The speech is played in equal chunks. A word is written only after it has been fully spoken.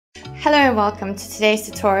Hello and welcome to today's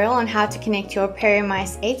tutorial on how to connect your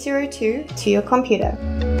PERIMICE-802 to your computer.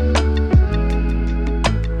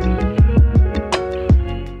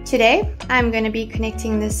 Today I'm going to be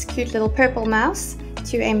connecting this cute little purple mouse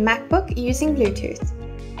to a MacBook using Bluetooth.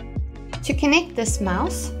 To connect this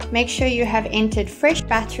mouse, make sure you have entered fresh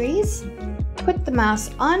batteries, put the mouse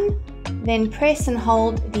on, then press and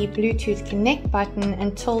hold the Bluetooth connect button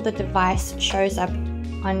until the device shows up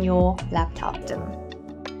on your laptop.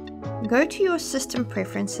 Go to your system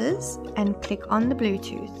preferences and click on the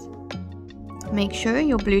Bluetooth. Make sure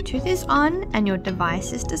your Bluetooth is on and your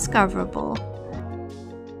device is discoverable.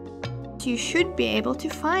 You should be able to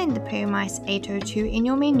find the PERIMICE-802 in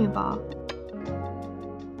your menu bar.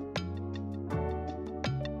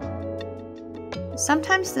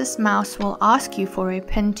 Sometimes this mouse will ask you for a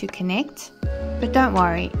pin to connect, but don't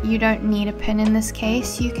worry, you don't need a pin in this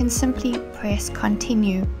case. You can simply press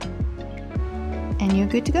continue and you're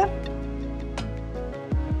good to go.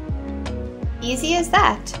 Easy as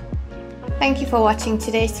that. Thank you for watching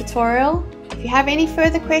today's tutorial. If you have any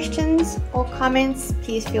further questions or comments,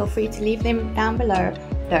 please feel free to leave them down below.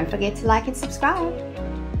 Don't forget to like and subscribe.